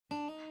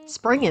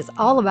Spring is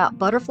all about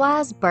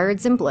butterflies,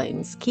 birds, and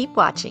blooms. Keep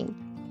watching.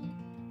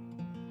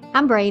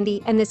 I'm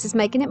Brandy, and this is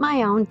Making It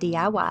My Own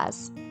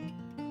DIYs.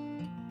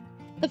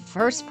 The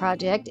first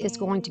project is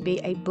going to be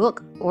a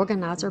book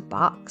organizer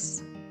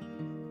box.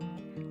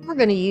 We're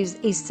going to use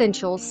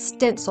essential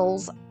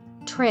stencils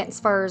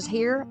transfers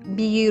here.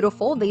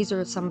 Beautiful. These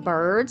are some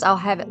birds. I'll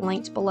have it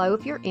linked below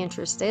if you're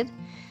interested.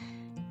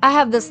 I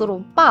have this little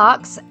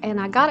box,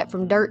 and I got it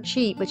from dirt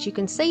cheap, but you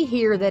can see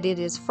here that it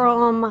is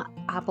from,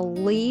 I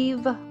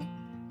believe,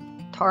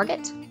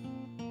 Target.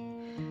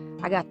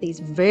 I got these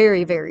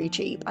very, very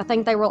cheap. I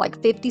think they were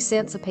like 50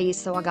 cents a piece,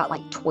 so I got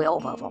like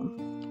 12 of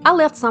them. I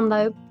left some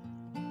though.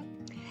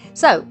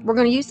 So we're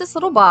going to use this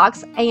little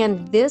box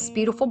and this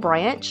beautiful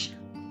branch.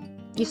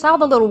 You saw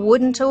the little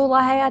wooden tool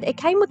I had? It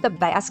came with the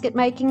basket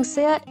making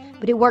set,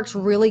 but it works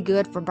really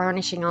good for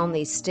burnishing on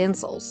these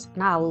stencils,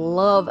 and I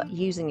love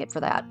using it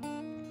for that.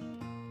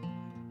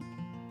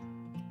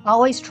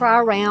 Always try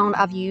around.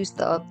 I've used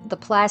the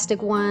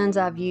plastic ones,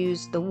 I've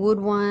used the wood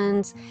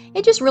ones.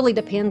 It just really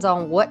depends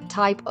on what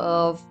type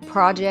of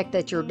project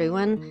that you're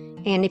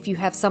doing, and if you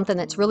have something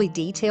that's really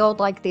detailed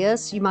like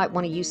this, you might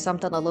want to use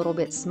something a little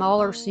bit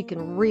smaller so you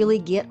can really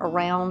get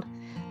around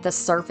the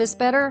surface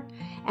better.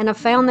 And I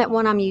found that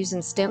when I'm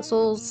using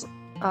stencils,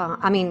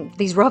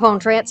 these rub-on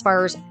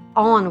transfers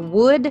on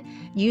wood,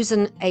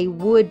 using a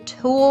wood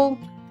tool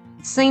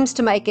seems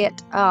to make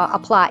it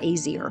apply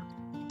easier.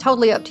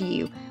 Totally up to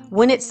you.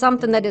 When it's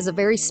something that is a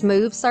very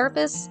smooth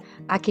surface,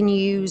 I can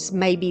use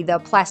maybe the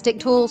plastic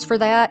tools for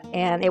that,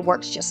 and it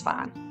works just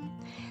fine.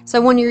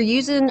 So when you're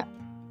using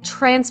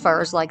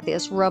transfers like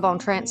this, rub-on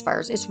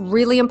transfers, it's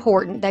really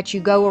important that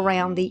you go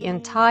around the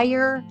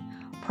entire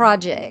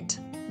project,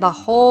 the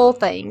whole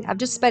thing. I've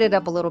just sped it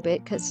up a little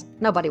bit because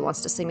nobody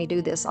wants to see me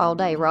do this all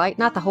day, right?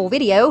 Not the whole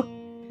video.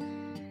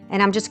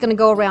 And I'm just going to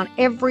go around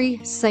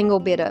every single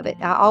bit of it.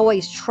 I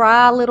always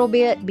try a little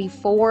bit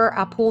before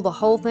I pull the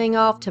whole thing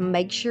off to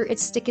make sure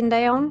it's sticking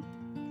down.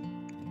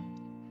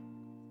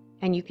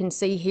 And you can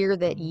see here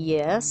that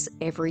yes,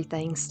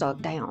 everything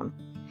stuck down.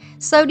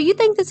 So do you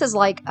think this is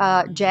like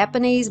a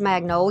Japanese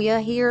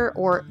magnolia here,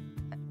 or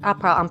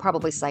I'm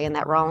probably saying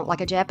that wrong, like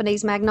a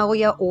Japanese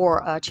magnolia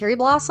or cherry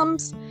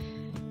blossoms?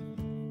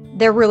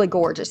 They're really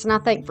gorgeous, and I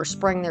think for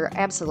spring they're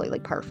absolutely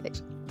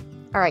perfect.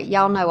 All right,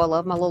 y'all know I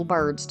love my little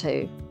birds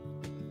too.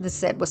 This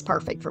set was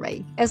perfect for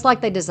me. It's like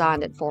they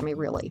designed it for me,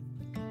 really.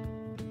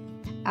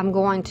 I'm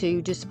going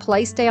to just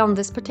place down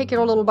this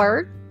particular little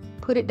bird,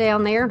 put it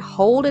down there, and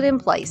hold it in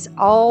place.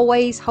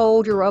 Always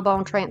hold your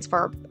rub-on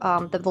transfer,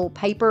 the little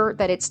paper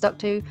that it's stuck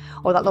to,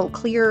 or that little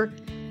clear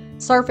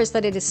surface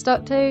that it is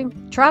stuck to.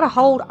 Try to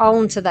hold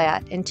on to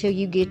that until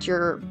you get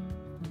your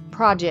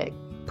project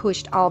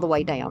pushed all the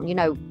way down, you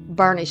know,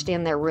 burnished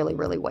in there really,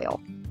 really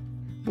well.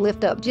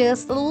 Lift up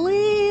just a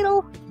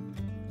little.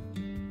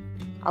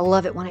 I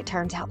love it when it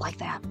turns out like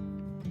that.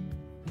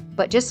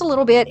 But just a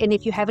little bit, and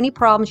if you have any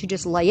problems, you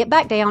just lay it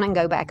back down and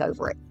go back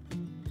over it.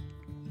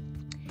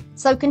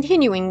 So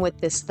continuing with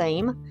this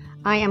theme,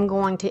 I am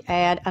going to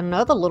add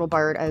another little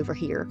bird over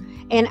here.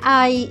 And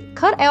I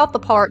cut out the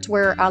parts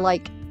where I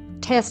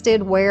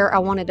tested where I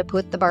wanted to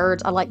put the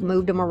birds. I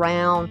moved them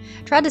around,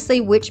 tried to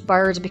see which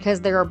birds, because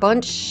there are a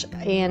bunch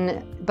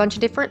of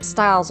different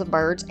styles of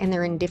birds and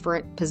they're in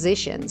different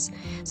positions.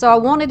 So I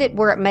wanted it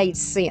where it made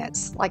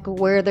sense, like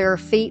where their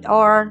feet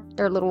are,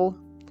 their little,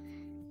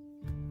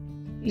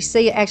 you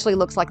see it actually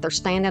looks like they're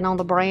standing on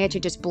the branch.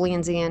 It just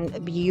blends in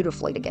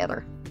beautifully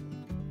together.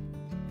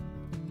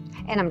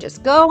 And I'm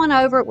just going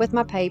over it with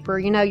my paper.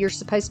 You know, you're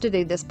supposed to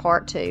do this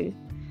part too,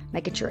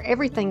 making sure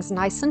everything's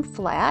nice and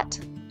flat.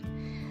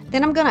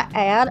 Then I'm going to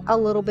add a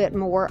little bit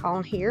more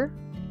on here,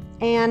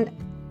 and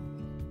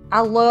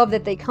I love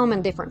that they come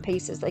in different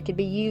pieces. They could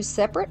be used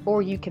separate,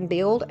 or you can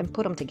build and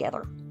put them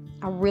together.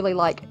 I really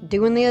like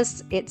doing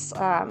this. It's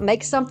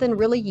makes something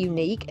really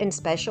unique and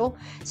special,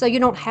 so you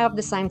don't have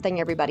the same thing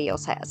everybody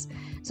else has.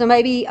 So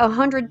maybe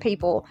 100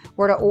 people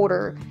were to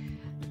order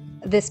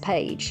this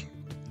page.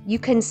 You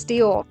can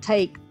still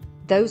take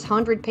those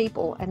 100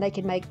 people and they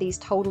can make these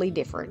totally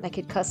different. They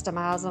could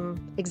customize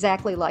them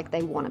exactly like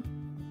they want them.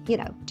 You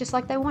know, just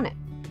like they want it.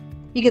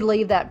 You could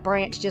leave that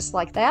branch just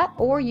like that,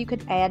 or you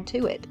could add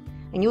to it.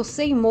 And you'll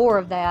see more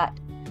of that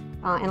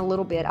in a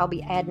little bit. I'll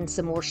be adding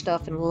some more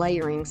stuff and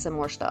layering some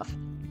more stuff.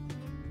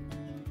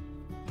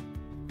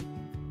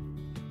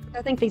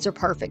 I think these are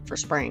perfect for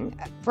spring.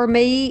 For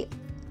me,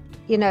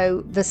 you know,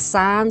 the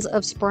signs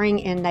of spring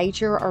in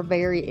nature are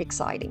very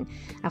exciting.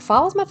 Now,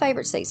 fall is my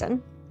favorite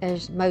season,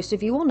 as most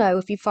of you will know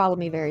if you follow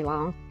me very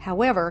long.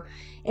 However,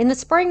 in the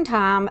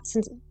springtime,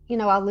 since you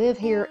know I live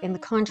here in the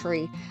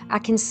country, I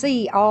can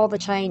see all the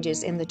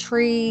changes in the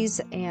trees,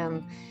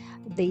 and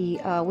we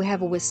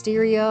have a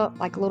wisteria,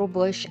 like a little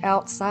bush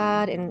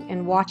outside,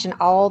 and watching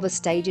all the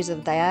stages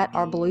of that.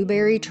 Our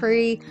blueberry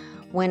tree,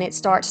 when it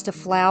starts to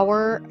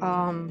flower,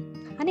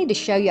 I need to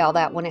show y'all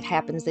that when it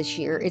happens this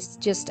year. It's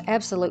just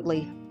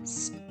absolutely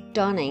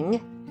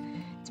stunning.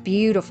 It's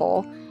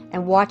beautiful.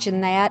 And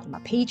watching that, my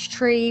peach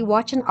tree,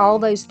 watching all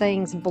those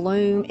things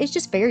bloom, it's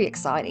just very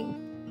exciting.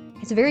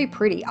 It's very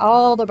pretty.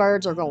 All the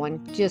birds are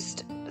going,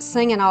 just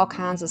singing all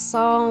kinds of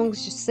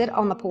songs. Just sit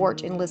on the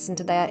porch and listen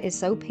to that. It's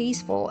so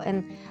peaceful,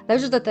 and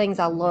those are the things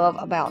I love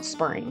about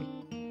spring.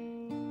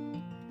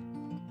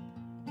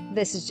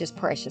 This is just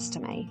precious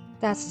to me.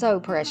 That's so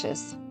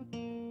precious.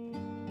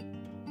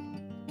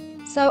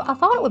 So I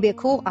thought it would be a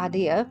cool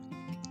idea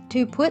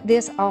to put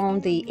this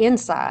on the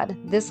inside.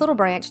 This little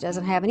branch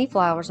doesn't have any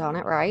flowers on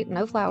it, right?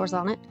 No flowers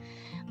on it.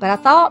 But I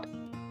thought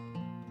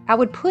I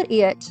would put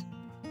it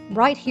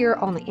right here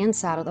on the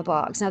inside of the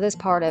box. Now this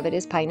part of it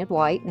is painted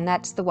white, and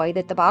that's the way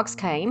that the box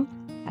came.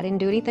 I didn't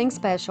do anything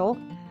special.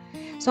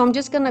 So I'm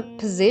just going to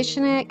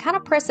position it, kind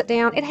of press it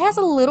down. It has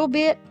a little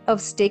bit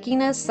of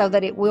stickiness so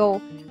that it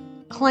will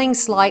cling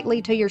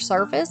slightly to your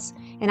surface,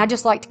 and I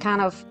just like to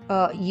kind of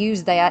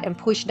use that and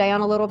push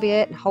down a little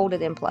bit and hold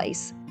it in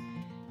place.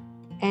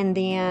 And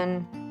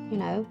then, you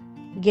know,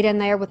 get in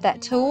there with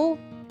that tool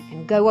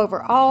and go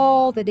over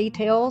all the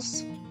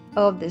details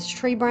of this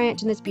tree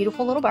branch and this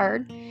beautiful little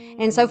bird.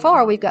 And so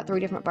far we've got 3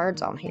 different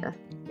birds on here.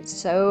 It's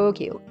so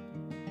cute.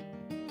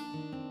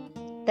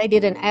 They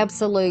did an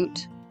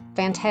absolute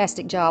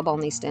fantastic job on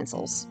these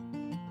stencils.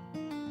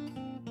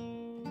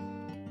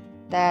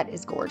 That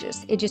is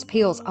gorgeous. It just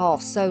peels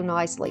off so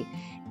nicely.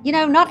 You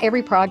know, not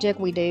every project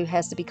we do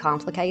has to be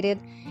complicated.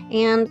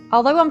 And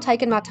although I'm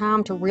taking my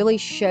time to really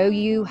show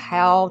you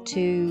how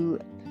to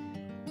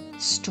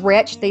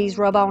stretch these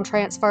rub-on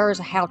transfers,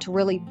 how to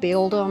really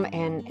build them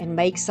and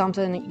make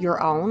something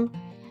your own,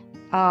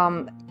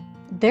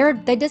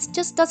 they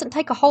just doesn't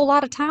take a whole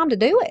lot of time to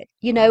do it,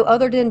 you know,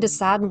 other than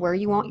deciding where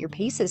you want your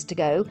pieces to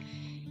go.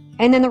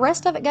 And then the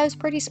rest of it goes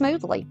pretty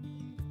smoothly.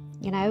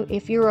 You know,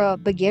 if you're a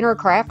beginner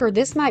crafter,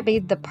 this might be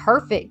the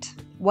perfect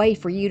way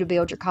for you to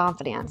build your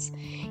confidence.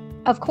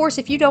 Of course,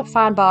 if you don't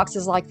find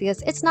boxes like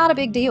this, it's not a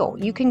big deal.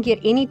 You can get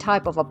any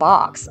type of a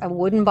box, a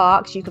wooden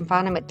box. You can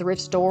find them at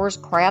thrift stores,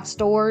 craft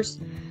stores,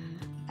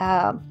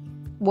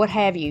 what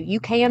have you. You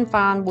can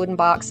find wooden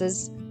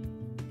boxes,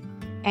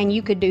 and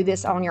you could do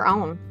this on your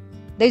own.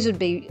 These would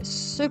be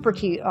super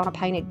cute on a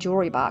painted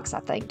jewelry box, I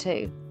think,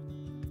 too.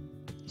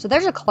 So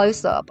there's a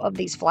close-up of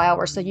these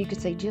flowers so you can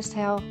see just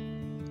how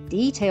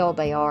detailed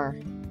they are.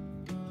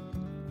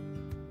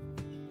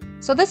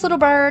 So this little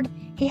bird,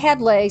 he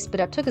had legs,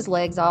 but I took his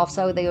legs off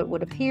so that it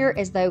would appear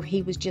as though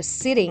he was just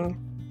sitting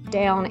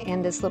down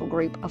in this little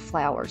group of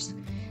flowers.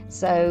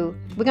 So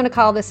we're going to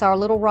call this our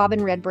little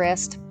robin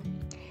redbreast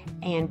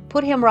and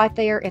put him right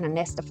there in a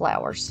nest of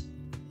flowers.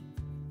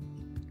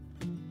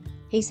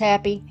 He's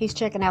happy. He's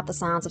checking out the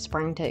signs of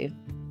spring too.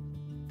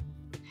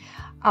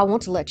 I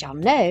want to let y'all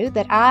know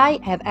that I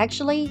have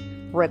actually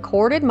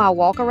recorded my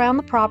walk around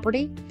the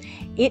property.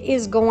 It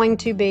is going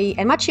to be,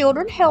 and my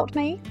children helped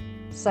me,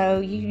 so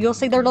you'll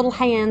see their little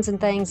hands and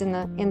things in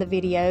the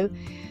video.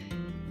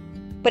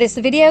 But it's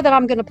the video that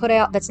I'm going to put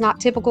out that's not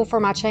typical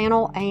for my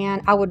channel,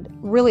 and I would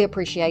really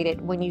appreciate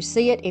it when you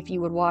see it if you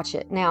would watch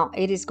it. Now,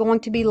 it is going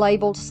to be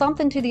labeled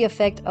something to the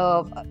effect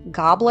of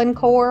goblin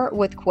core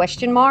with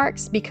question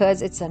marks,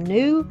 because it's a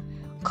new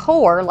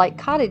core, like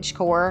cottage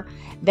core,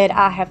 that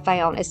I have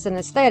found. It's an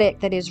aesthetic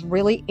that is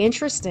really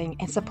interesting,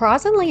 and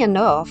surprisingly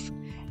enough,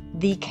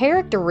 the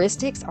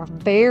characteristics are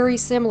very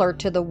similar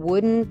to the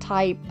wooden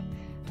type,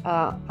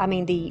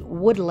 the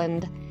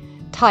woodland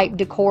type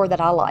decor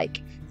that I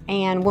like.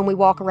 And when we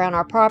walk around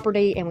our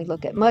property and we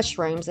look at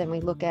mushrooms and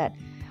we look at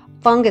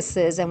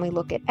funguses and we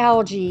look at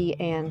algae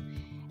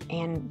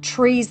and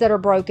trees that are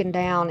broken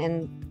down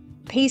and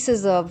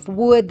pieces of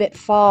wood that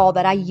fall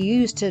that I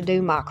use to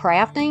do my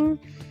crafting,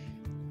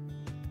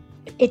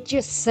 it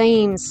just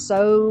seems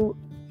so,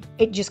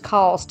 it just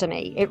calls to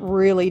me. It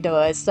really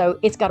does. So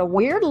it's got a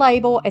weird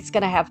label. It's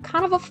going to have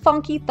kind of a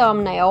funky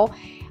thumbnail,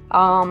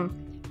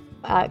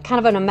 kind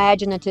of an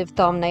imaginative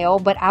thumbnail,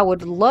 but I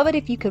would love it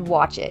if you could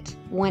watch it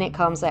when it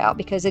comes out,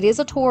 because it is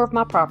a tour of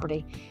my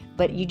property,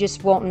 but you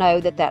just won't know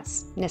that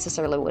that's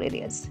necessarily what it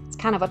is. It's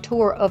kind of a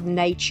tour of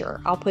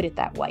nature. I'll put it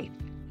that way.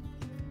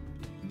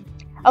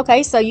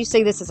 Okay, so you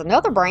see this is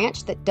another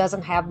branch that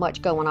doesn't have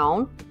much going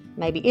on.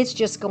 Maybe it's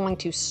just going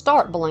to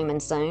start blooming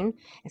soon.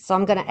 And so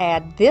I'm going to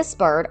add this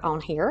bird on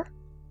here.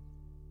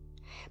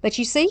 But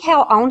you see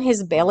how on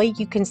his belly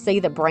you can see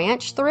the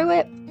branch through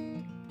it?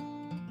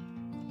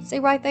 See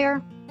right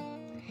there?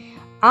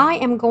 I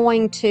am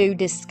going to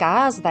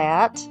disguise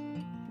that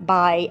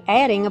by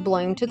adding a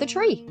bloom to the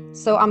tree.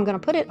 So I'm going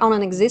to put it on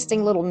an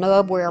existing little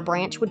nub where a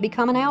branch would be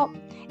coming out.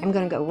 I'm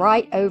going to go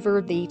right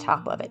over the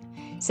top of it.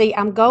 See,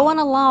 I'm going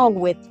along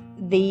with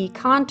the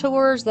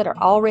contours that are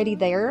already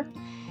there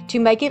to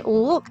make it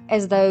look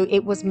as though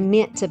it was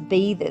meant to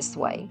be this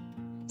way.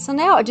 So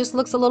now it just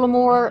looks a little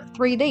more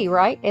 3D,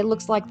 right? It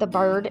looks like the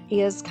bird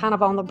is kind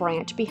of on the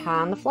branch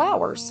behind the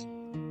flowers.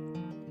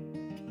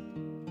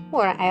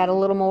 We're going to add a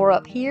little more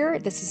up here.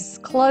 This is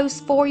close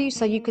for you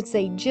so you can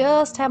see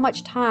just how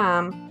much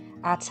time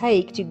I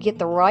take to get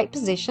the right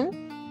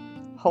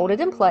position, hold it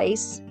in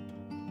place,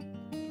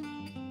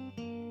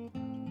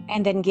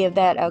 and then give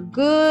that a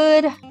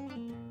good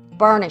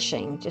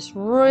burnishing. Just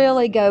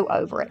really go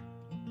over it.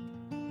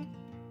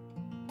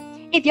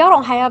 If y'all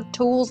don't have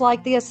tools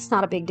like this, it's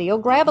not a big deal.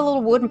 Grab a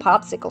little wooden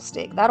popsicle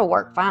stick. That'll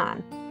work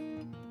fine.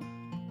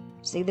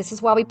 See, this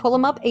is why we pull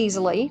them up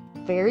easily,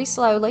 very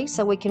slowly,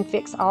 so we can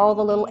fix all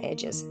the little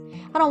edges.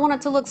 I don't want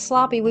it to look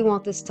sloppy. We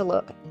want this to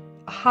look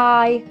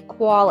high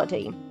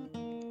quality.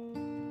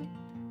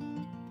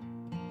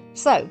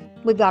 So,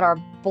 we've got our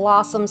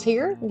blossoms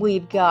here.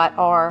 We've got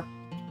our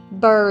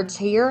birds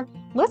here.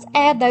 Let's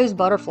add those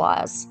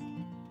butterflies.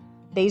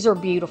 These are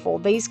beautiful.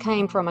 These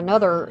came from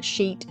another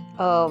sheet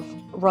of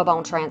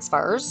rub-on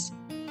transfers.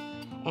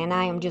 And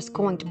I am just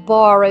going to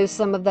borrow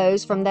some of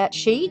those from that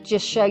sheet,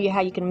 just show you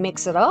how you can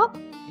mix it up.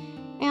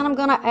 And I'm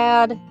going to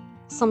add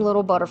some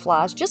little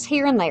butterflies just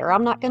here and there.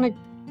 I'm not going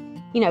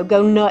to,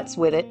 go nuts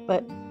with it,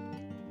 but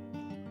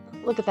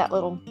look at that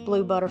little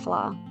blue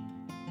butterfly.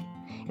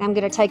 And I'm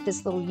going to take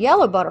this little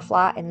yellow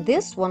butterfly, and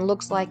this one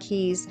looks like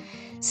he's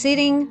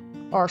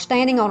sitting or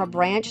standing on a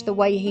branch the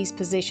way he's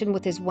positioned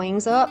with his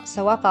wings up.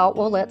 So I thought,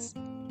 well, let's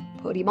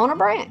put him on a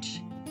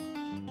branch.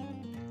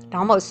 It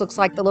almost looks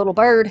like the little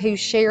bird who's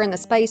sharing the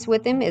space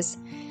with him is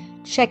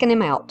checking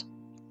him out.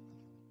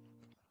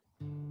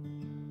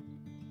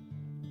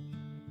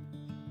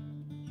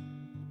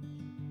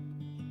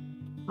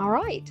 All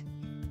right,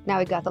 now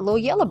we've got the little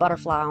yellow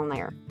butterfly on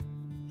there.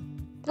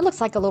 It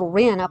looks like a little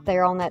wren up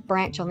there on that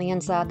branch on the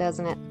inside,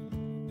 doesn't it?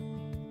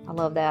 I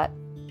love that.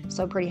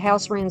 So pretty.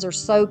 House wrens are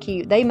so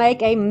cute. They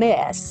make a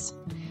mess.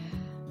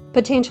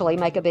 Potentially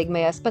make a big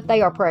mess, but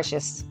they are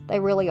precious. They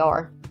really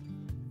are.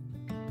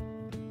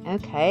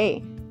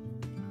 Okay.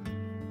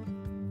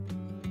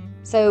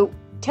 So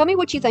tell me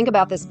what you think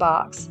about this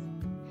box.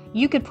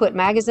 You could put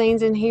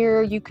magazines in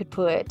here. You could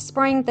put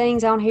spring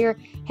things on here.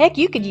 Heck,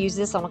 you could use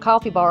this on a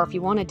coffee bar if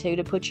you wanted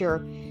to put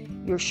your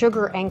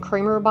sugar and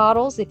creamer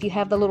bottles. If you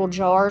have the little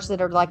jars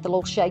that are like the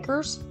little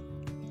shakers,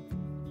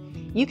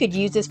 you could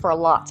use this for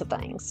lots of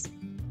things.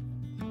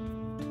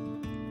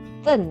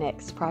 The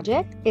next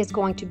project is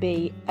going to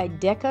be a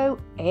deco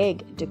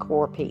egg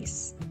decor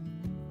piece.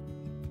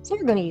 So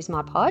you're going to use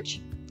Mod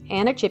Podge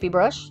and a chippy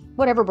brush,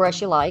 whatever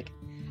brush you like.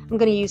 I'm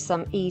going to use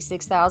some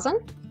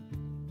E6000,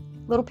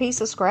 little piece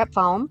of scrap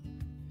foam.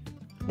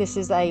 This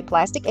is a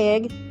plastic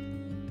egg.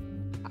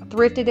 I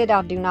thrifted it.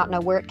 I do not know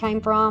where it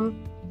came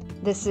from.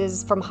 This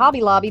is from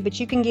Hobby Lobby, but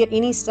you can get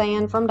any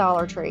stand from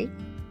Dollar Tree.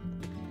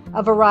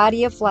 A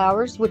variety of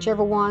flowers,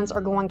 whichever ones are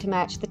going to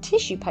match the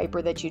tissue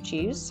paper that you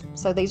choose.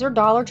 So these are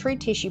Dollar Tree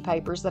tissue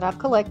papers that I've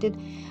collected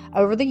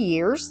over the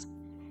years.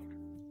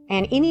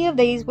 And any of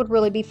these would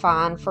really be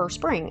fine for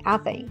spring, I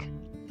think.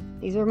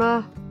 These are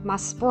my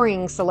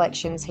spring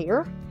selections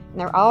here. And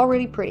they're all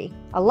really pretty.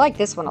 I like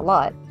this one a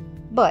lot,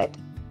 but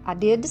I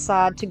did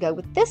decide to go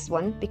with this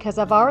one because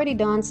I've already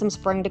done some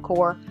spring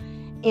decor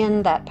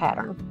in that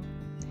pattern.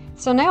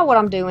 So now what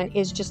I'm doing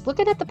is just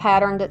looking at the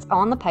pattern that's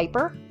on the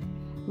paper,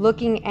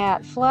 looking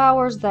at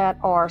flowers that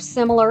are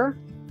similar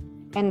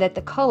and that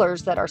the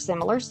colors that are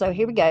similar. So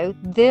here we go.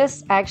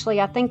 This actually,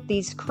 I think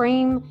these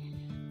cream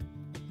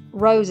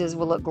roses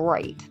will look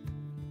great.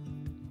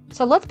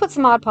 So let's put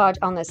some Mod Podge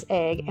on this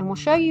egg and we'll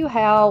show you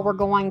how we're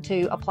going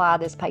to apply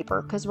this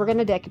paper because we're going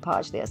to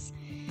decoupage this.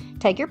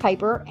 Take your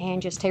paper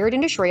and just tear it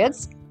into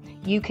shreds.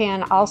 You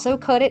can also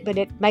cut it, but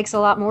it makes a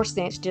lot more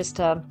sense just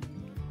to,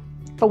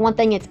 for one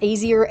thing, it's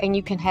easier and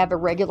you can have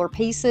irregular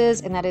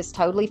pieces and that is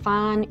totally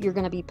fine. You're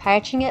going to be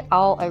patching it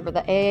all over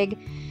the egg.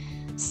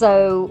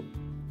 So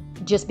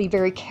just be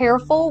very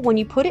careful when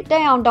you put it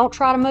down. Don't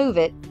try to move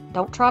it.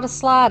 Don't try to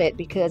slide it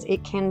because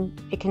it can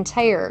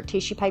tear.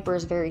 Tissue paper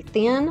is very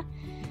thin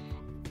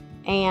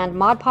and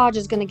Mod Podge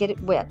is going to get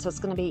it wet, so it's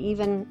going to be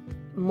even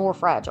more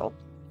fragile.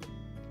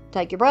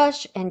 Take your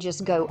brush and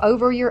just go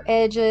over your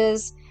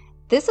edges.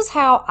 This is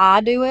how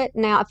I do it.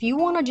 Now, if you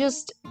want to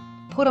just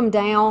put them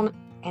down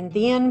and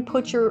then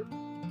put the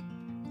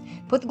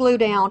glue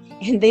down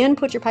and then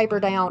put your paper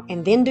down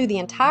and then do the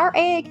entire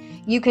egg,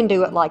 you can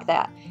do it like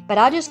that. But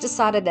I just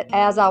decided that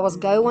as I was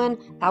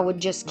going, I would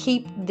just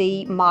keep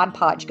the Mod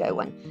Podge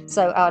going.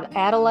 So I'd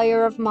add a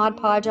layer of Mod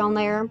Podge on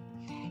there,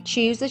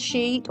 choose a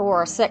sheet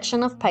or a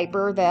section of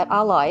paper that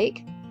I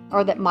like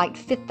or that might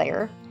fit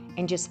there,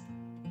 and just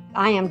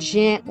I am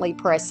gently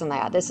pressing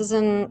that.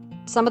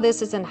 Some of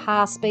this is in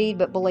high speed,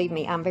 but believe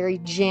me, I'm very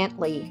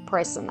gently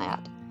pressing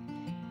that.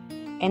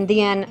 And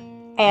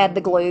then add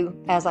the glue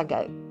as I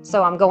go.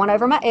 So I'm going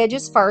over my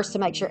edges first to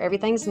make sure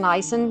everything's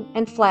nice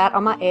and flat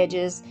on my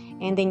edges,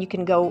 and then you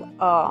can go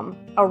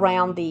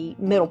around the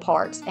middle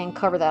parts and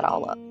cover that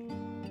all up.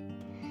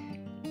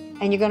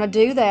 And you're going to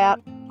do that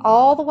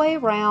all the way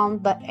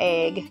around the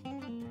egg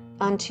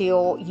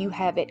until you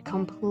have it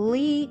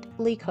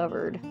completely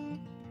covered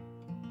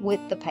with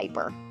the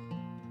paper.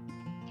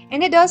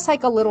 And it does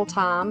take a little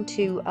time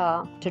to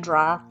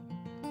dry.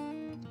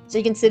 So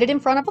you can sit it in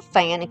front of a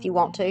fan if you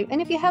want to,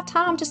 and if you have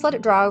time, just let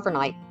it dry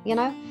overnight.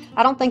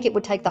 I don't think it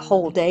would take the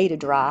whole day to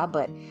dry,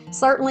 but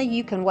certainly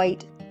you can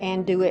wait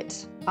and do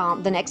it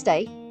the next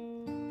day.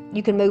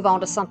 You can move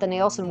on to something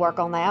else and work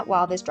on that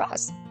while this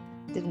dries,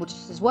 which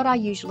is what I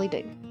usually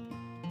do.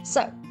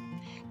 So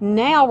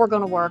now we're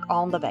going to work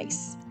on the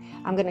base.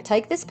 I'm going to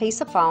take this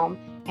piece of foam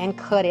and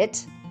cut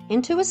it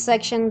into a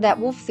section that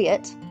will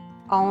fit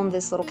on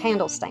this little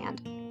candle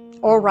stand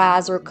or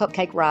riser,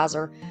 cupcake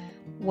riser,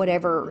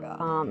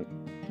 whatever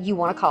you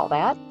want to call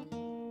that.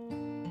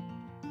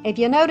 If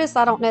you notice,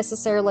 I don't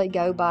necessarily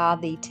go by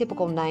the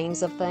typical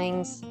names of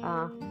things.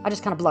 I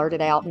just kind of blurt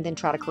it out and then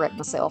try to correct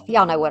myself.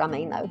 Y'all know what I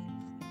mean, though.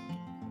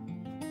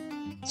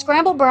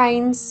 Scrambled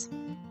brains.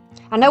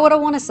 I know what I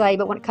want to say,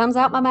 but when it comes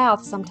out my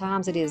mouth,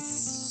 sometimes it is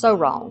so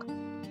wrong.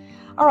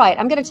 All right,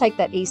 I'm going to take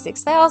that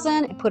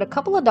E6000 and put a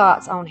couple of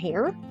dots on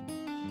here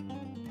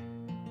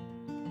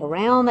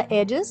around the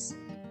edges.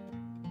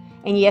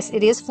 And yes,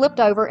 it is flipped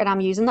over, and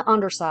I'm using the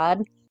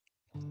underside.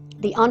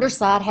 The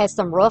underside has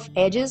some rough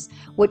edges,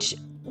 which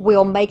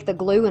will make the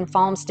glue and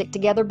foam stick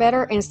together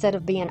better instead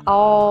of being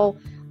all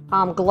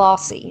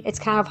glossy. It's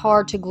kind of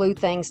hard to glue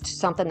things to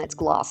something that's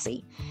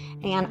glossy.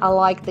 And I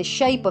like the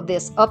shape of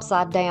this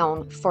upside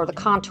down for the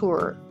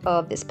contour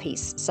of this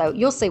piece. So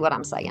you'll see what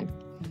I'm saying.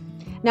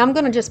 Now I'm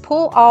going to just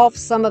pull off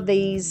some of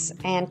these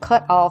and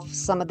cut off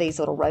some of these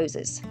little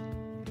roses.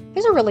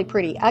 These are really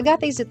pretty. I got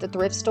these at the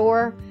thrift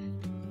store,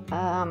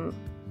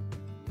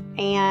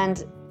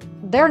 and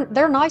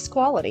they're nice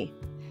quality.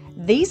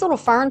 These little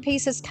fern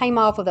pieces came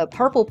off of the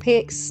purple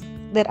picks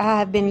that I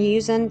have been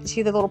using.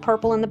 See the little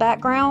purple in the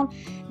background?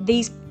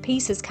 These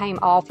pieces came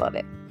off of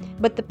it.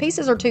 But the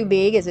pieces are too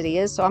big as it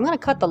is, so I'm going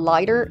to cut the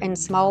lighter and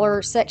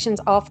smaller sections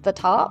off the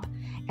top,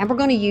 and we're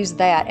going to use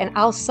that. And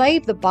I'll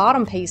save the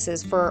bottom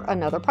pieces for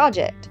another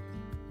project.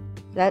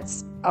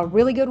 That's a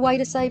really good way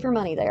to save your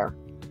money there.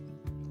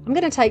 I'm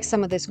going to take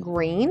some of this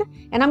green,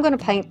 and I'm going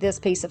to paint this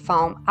piece of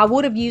foam. I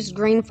would have used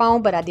green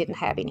foam, but I didn't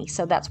have any,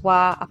 so that's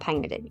why I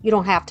painted it. You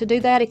don't have to do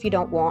that if you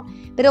don't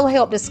want, but it'll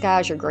help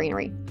disguise your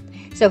greenery.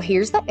 So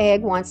here's the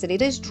egg once it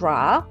is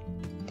dry,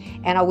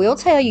 and I will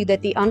tell you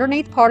that the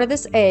underneath part of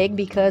this egg,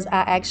 because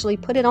I actually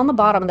put it on the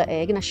bottom of the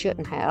egg and I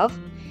shouldn't have,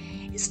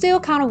 is still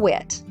kind of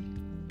wet.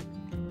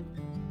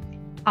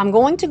 I'm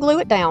going to glue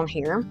it down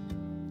here.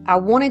 I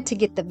wanted to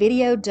get the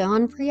video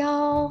done for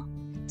y'all,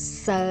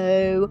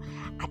 so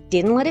I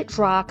didn't let it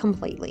dry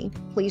completely.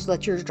 Please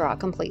let yours dry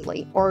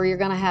completely, or you're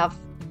going to have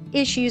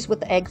issues with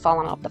the egg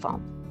falling off the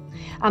foam.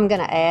 I'm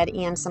going to add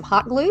in some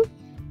hot glue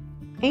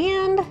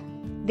and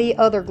the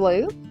other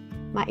glue,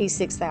 my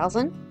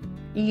E6000.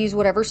 You use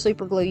whatever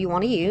super glue you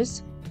want to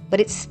use, but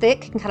it's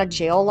thick and kind of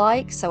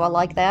gel-like, so I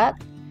like that.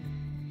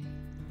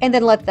 And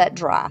then let that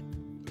dry,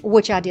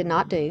 which I did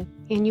not do,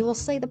 and you will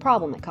see the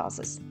problem it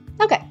causes.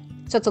 Okay.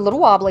 So it's a little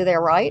wobbly there,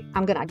 right?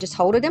 I'm going to just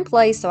hold it in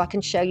place so I can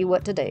show you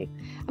what to do.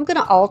 I'm going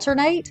to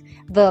alternate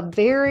the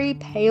very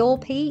pale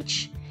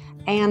peach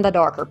and the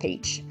darker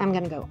peach. I'm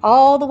going to go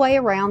all the way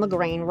around the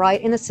green right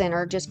in the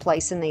center, just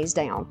placing these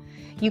down.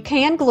 You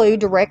can glue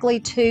directly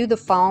to the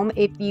foam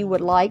if you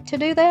would like to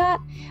do that,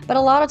 but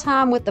a lot of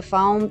time with the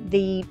foam,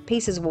 the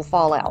pieces will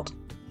fall out.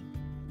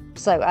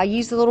 So I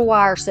used the little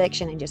wire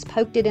section and just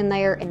poked it in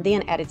there and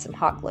then added some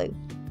hot glue.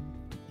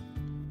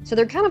 So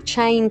they're kind of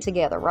chained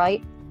together,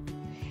 right?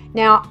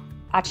 Now,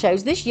 I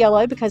chose this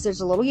yellow because there's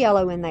a little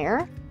yellow in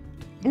there.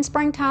 In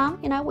springtime,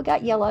 you know, we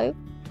got yellow.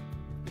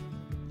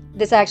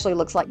 This actually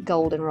looks like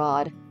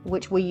goldenrod,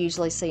 which we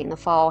usually see in the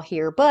fall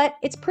here, but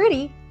it's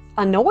pretty.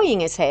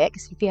 Annoying as heck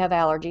if you have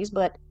allergies,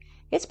 but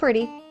it's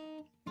pretty.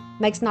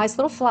 Makes a nice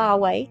little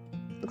flyaway.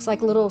 Looks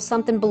like a little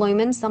something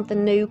blooming,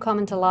 something new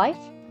coming to life.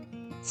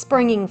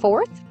 Springing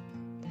forth.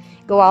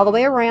 Go all the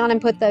way around and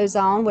put those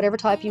on, whatever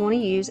type you want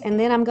to use, and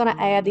then I'm going to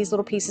add these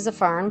little pieces of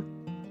fern.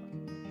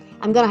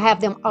 I'm going to have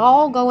them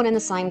all going in the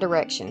same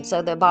direction.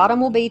 So the bottom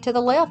will be to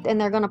the left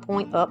and they're going to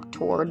point up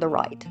toward the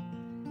right.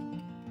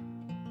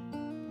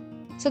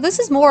 So this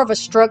is more of a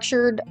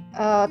structured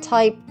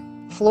type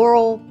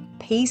floral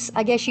piece,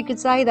 I guess you could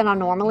say, than I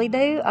normally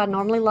do. I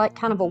normally like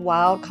kind of a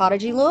wild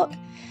cottagey look.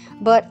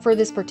 But for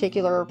this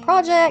particular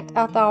project,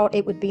 I thought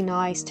it would be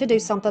nice to do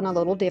something a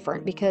little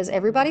different because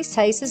everybody's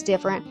taste is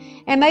different.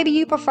 And maybe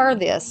you prefer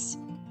this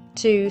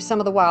to some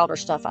of the wilder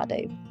stuff I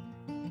do.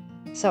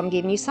 So I'm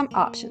giving you some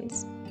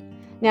options.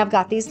 Now I've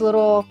got these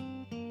little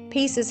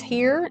pieces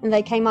here, and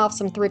they came off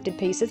some thrifted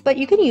pieces, but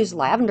you can use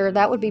lavender.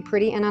 That would be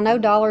pretty, and I know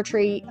Dollar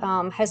Tree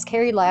has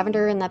carried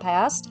lavender in the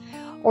past,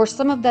 or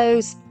some of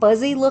those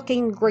fuzzy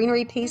looking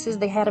greenery pieces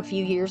they had a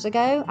few years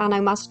ago. I know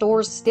my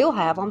stores still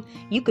have them.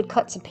 You could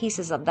cut some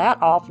pieces of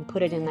that off and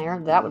put it in there.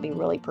 That would be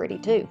really pretty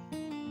too.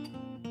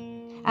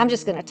 I'm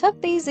just going to tuck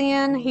these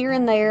in here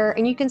and there,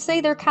 and you can see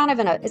they're kind of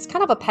it's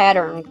kind of a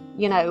pattern,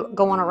 you know,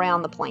 going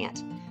around the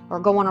plant or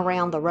going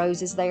around the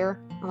roses there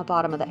on the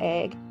bottom of the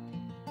egg.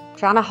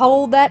 Trying to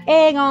hold that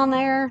egg on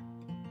there.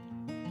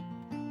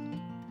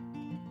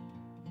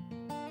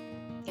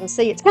 You can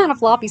see it's kind of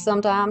floppy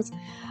sometimes.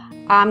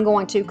 I'm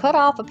going to cut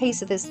off a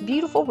piece of this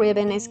beautiful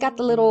ribbon. It's got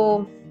the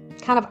little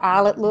kind of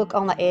eyelet look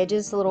on the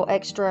edges, the little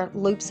extra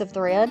loops of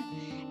thread,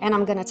 and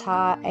I'm going to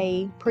tie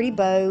a pretty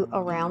bow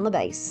around the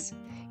base.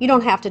 You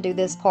don't have to do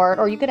this part,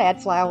 or you could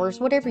add flowers,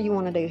 whatever you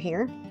want to do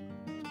here.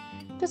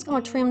 Just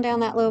going to trim down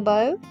that little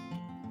bow.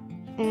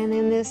 And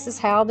then this is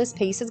how this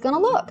piece is going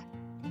to look.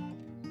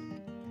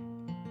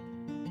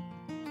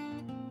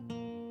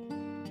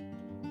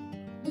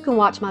 You can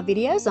watch my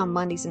videos on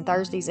Mondays and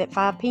Thursdays at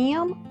 5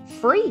 p.m.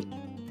 free.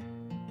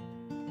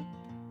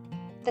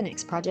 The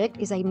next project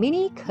is a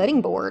mini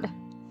cutting board.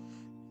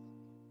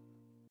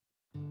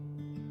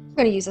 We're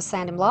going to use a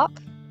sanding block,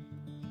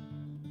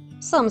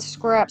 some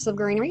scraps of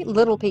greenery,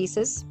 little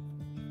pieces,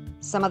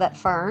 some of that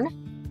fern,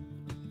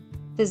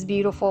 this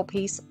beautiful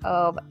piece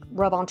of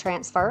rub-on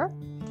transfer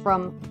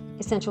from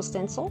Essential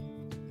Stencil,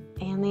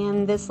 and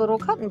then this little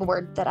cutting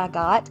board that I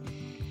got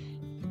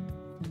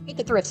at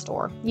the thrift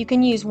store. You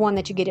can use one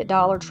that you get at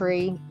Dollar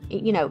Tree,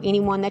 you know, any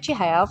one that you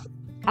have.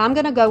 I'm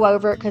going to go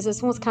over it because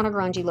this one's kind of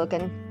grungy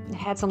looking. It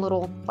had some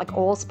little like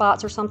oil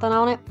spots or something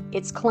on it.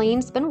 It's clean,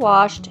 it's been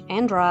washed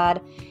and dried,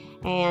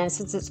 and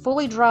since it's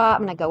fully dry,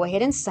 I'm going to go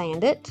ahead and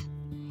sand it.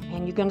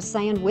 And you're going to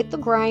sand with the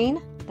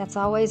grain. That's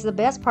always the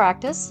best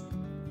practice.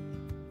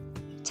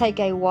 Take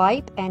a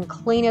wipe and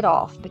clean it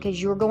off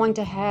because you're going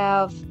to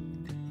have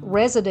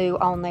residue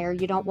on there.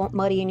 You don't want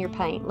muddy in your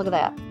paint. Look at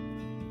that.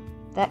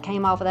 That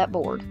came off of that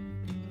board.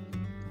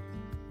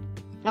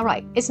 All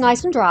right, it's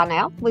nice and dry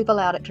now. We've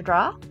allowed it to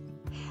dry.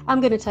 I'm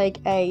going to take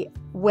a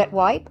wet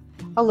wipe,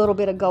 a little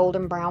bit of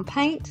golden brown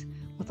paint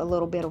with a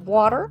little bit of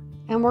water,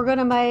 and we're going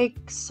to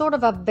make sort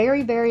of a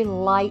very, very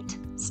light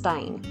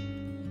stain.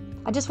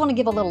 I just want to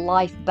give a little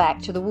life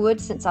back to the wood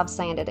since I've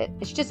sanded it.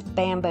 It's just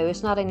bamboo.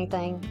 It's not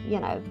anything, you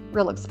know,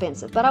 real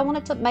expensive, but I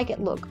wanted to make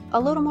it look a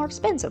little more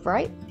expensive,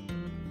 right?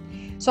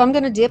 So I'm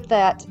going to dip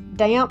that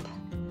damp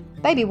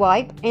baby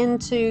wipe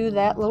into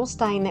that little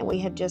stain that we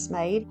have just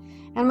made,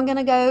 and I'm going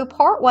to go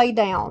part way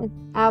down.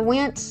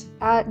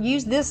 I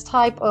used this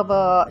type of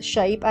a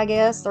shape, I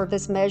guess, or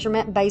this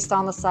measurement based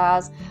on the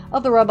size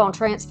of the rub-on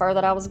transfer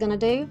that I was going to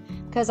do,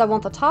 because I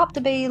want the top to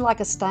be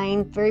like a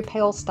stain, very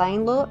pale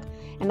stain look,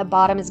 and the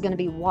bottom is going to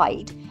be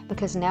white,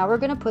 because now we're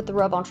going to put the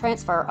rub-on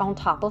transfer on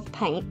top of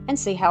paint and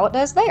see how it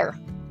does there.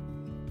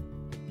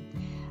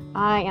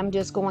 I am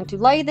just going to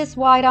lay this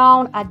white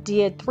on. I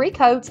did 3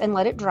 coats and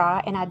let it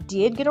dry, and I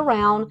did get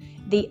around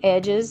the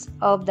edges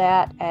of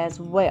that as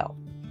well,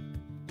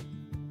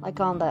 like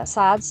on the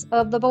sides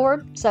of the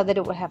board, so that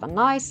it would have a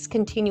nice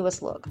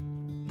continuous look.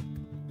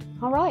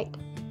 All right,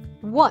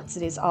 once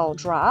it is all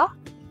dry,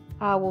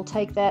 I will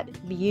take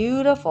that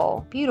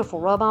beautiful, beautiful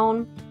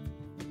rub-on,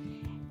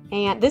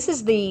 and this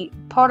is the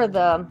part of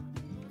the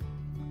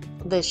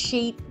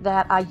sheet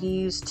that I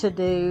used to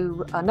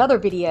do another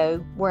video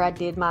where I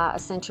did my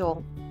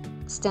Essential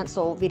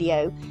Stencil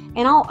video,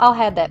 and I'll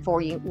have that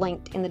for you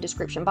linked in the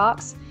description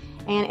box,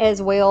 and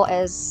as well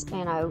as,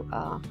 you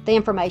know, the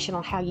information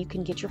on how you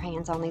can get your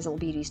hands on these little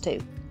beauties too,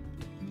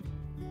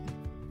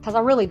 because I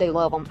really do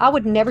love them. I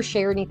would never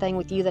share anything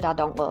with you that I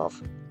don't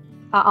love.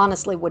 I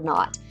honestly would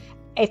not.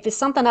 If it's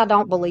something I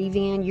don't believe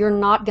in, you're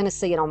not going to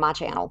see it on my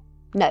channel.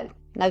 No,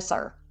 no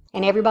sir.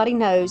 And everybody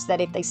knows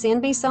that if they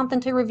send me something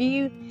to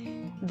review,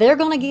 they're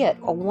going to get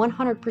a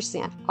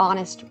 100%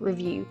 honest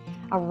review.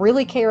 I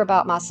really care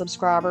about my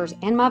subscribers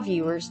and my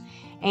viewers,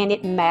 and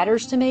it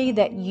matters to me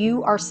that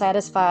you are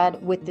satisfied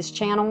with this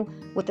channel,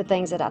 with the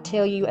things that I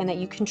tell you, and that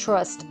you can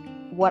trust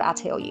what I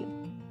tell you.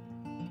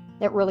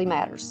 That really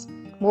matters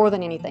more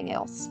than anything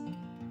else.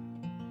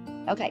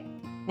 Okay,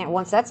 now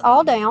once that's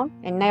all down,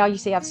 and now you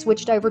see I've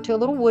switched over to a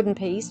little wooden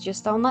piece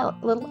just on the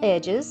little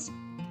edges.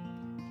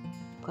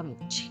 I'm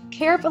going to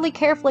carefully,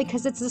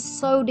 because it's just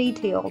so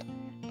detailed,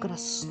 I'm going to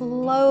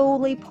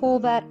slowly pull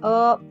that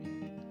up.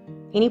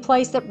 Any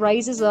place that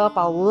raises up,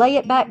 I'll lay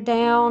it back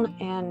down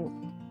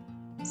and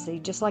see,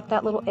 just like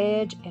that little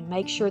edge, and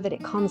make sure that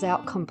it comes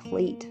out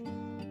complete.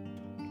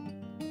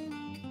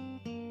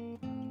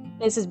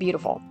 This is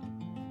beautiful.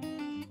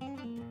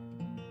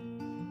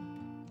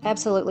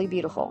 Absolutely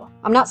beautiful.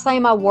 I'm not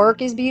saying my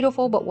work is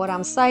beautiful, but what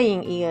I'm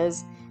saying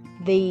is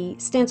the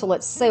stencil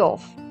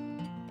itself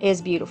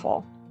is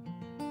beautiful.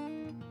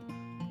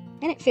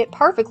 And it fit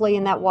perfectly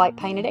in that white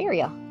painted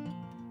area.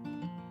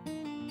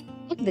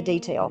 Look at the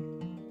detail.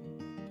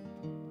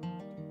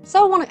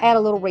 So I want to add a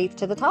little wreath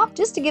to the top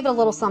just to give it a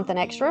little something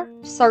extra.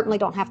 Certainly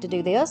don't have to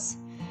do this.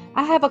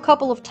 I have a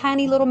couple of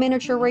tiny little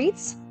miniature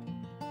wreaths.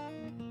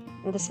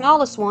 And the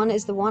smallest one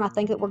is the one I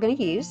think that we're going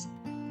to use.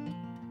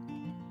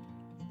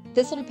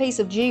 This little piece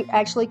of jute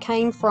actually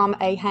came from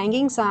a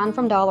hanging sign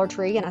from Dollar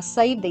Tree, and I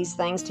saved these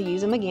things to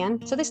use them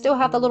again. So they still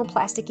have the little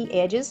plasticky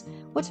edges,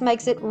 which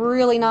makes it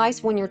really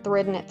nice when you're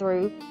threading it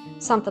through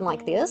something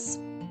like this.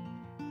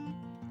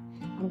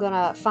 I'm going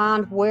to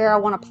find where I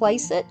want to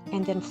place it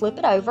and then flip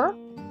it over.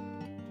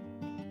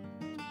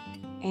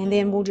 And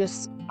then we'll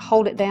just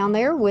hold it down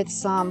there with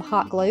some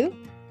hot glue.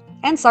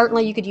 And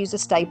certainly you could use a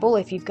staple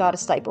if you've got a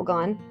staple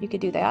gun. You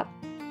could do that.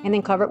 And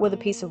then cover it with a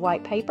piece of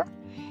white paper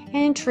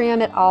and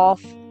trim it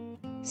off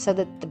so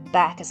that the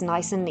back is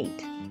nice and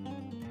neat.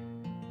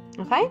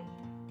 Okay?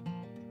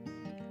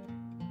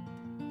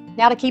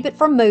 Now to keep it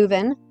from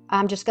moving,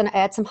 I'm just going to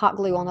add some hot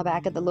glue on the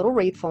back of the little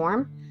wreath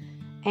form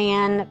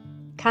and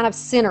kind of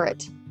center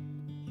it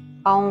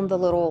on the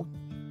little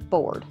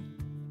board.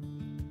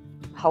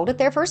 Hold it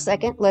there for a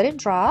second, let it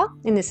dry,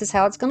 and this is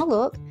how it's going to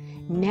look.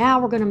 Now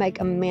we're going to make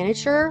a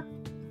miniature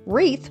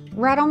wreath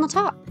right on the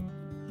top.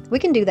 We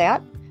can do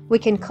that We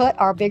can cut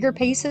our bigger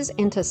pieces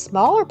into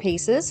smaller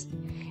pieces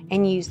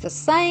and use the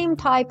same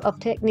type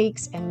of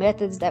techniques and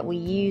methods that we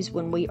use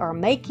when we are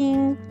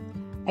making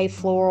a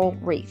floral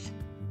wreath.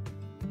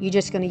 You're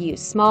just going to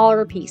use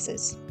smaller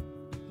pieces.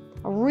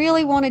 I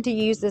really wanted to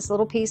use this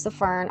little piece of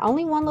fern,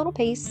 only one little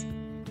piece,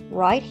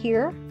 right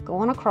here,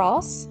 going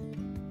across.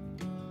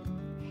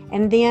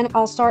 And then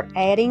I'll start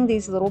adding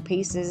these little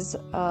pieces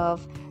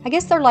of, I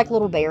guess they're like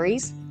little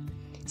berries.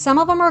 Some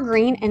of them are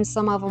green and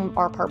some of them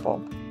are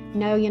purple.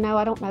 No,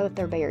 I don't know if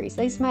they're berries.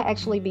 These might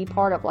actually be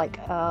part of like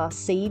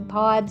seed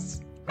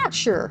pods. Not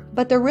sure,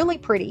 but they're really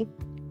pretty.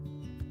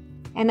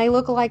 And they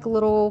look like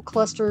little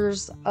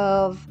clusters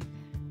of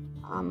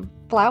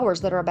flowers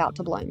that are about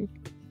to bloom.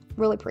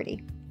 Really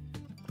pretty.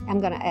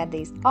 I'm going to add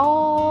these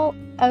all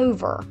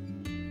over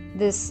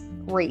this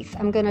wreath.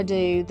 I'm going to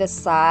do the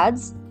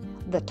sides,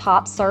 the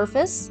top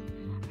surface.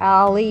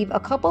 I'll leave a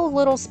couple of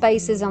little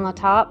spaces on the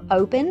top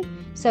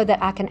open so that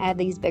I can add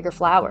these bigger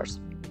flowers.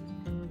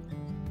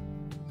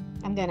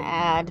 I'm going to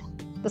add,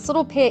 this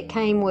little pick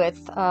came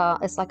with,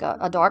 it's like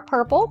a dark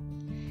purple,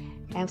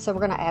 and so we're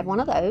going to add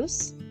one of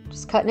those,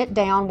 just cutting it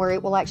down where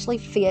it will actually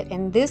fit,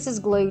 and this is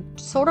glued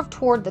sort of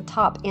toward the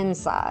top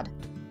inside.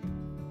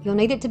 You'll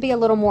need it to be a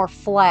little more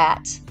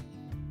flat,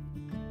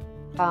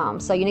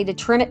 so you need to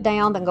trim it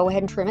down, then go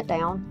ahead and trim it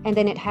down, and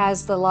then it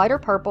has the lighter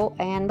purple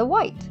and the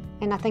white,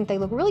 and I think they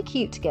look really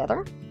cute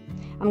together.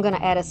 I'm going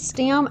to add a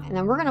stem, and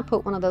then we're going to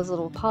put one of those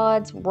little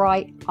pods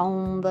right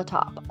on the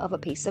top of a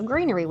piece of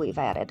greenery we've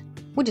added.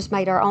 We just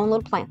made our own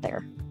little plant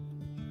there.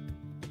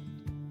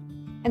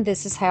 And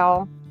this is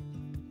how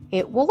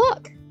it will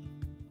look.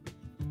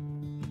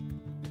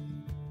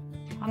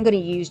 I'm going to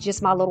use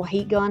just my little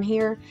heat gun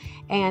here,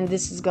 and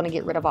this is going to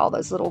get rid of all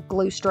those little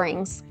glue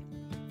strings.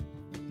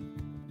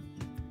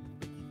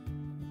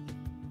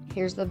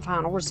 Here's the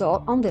final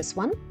result on this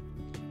one.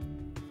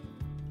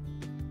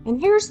 And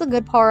here's the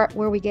good part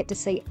where we get to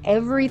see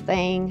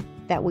everything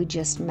that we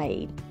just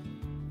made.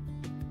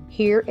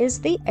 Here is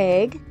the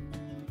egg.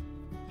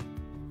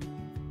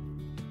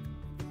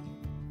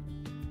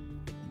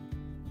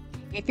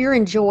 If you're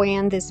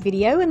enjoying this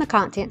video and the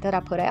content that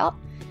I put out,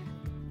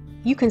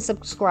 you can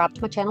subscribe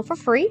to my channel for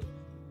free.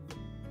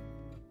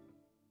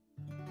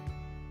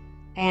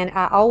 And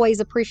I always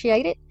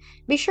appreciate it.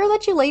 Be sure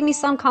that you leave me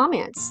some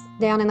comments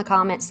down in the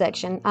comment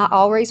section. I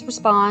always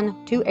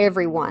respond to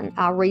everyone.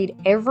 I read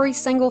every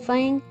single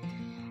thing,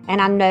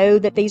 and I know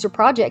that these are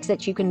projects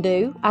that you can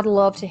do. I'd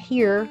love to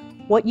hear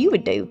what you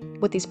would do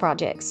with these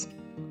projects.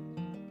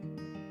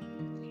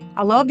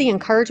 I love the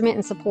encouragement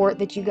and support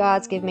that you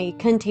guys give me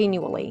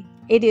continually.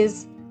 It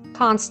is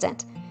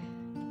constant.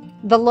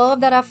 The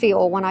love that I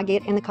feel when I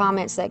get in the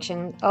comment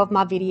section of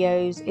my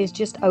videos is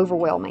just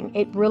overwhelming.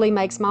 It really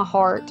makes my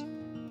heart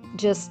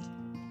just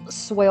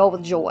swell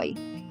with joy,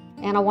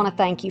 and I want to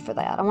thank you for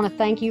that. I want to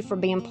thank you for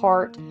being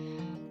part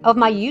of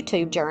my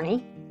YouTube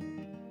journey.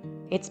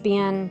 It's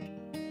been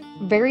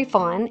very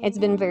fun. It's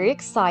been very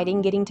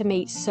exciting getting to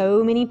meet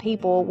so many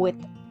people with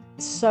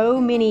so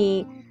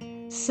many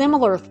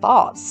similar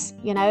thoughts,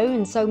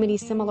 and so many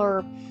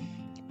similar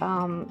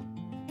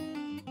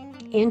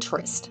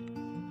interests.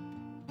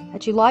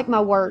 That you like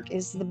my work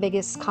is the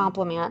biggest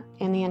compliment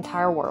in the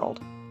entire world.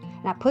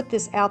 And I put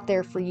this out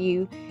there for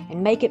you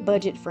and make it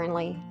budget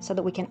friendly so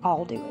that we can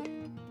all do it.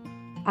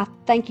 I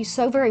thank you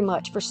so very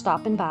much for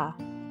stopping by.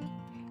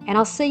 And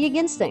I'll see you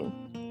again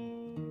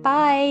soon.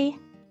 Bye.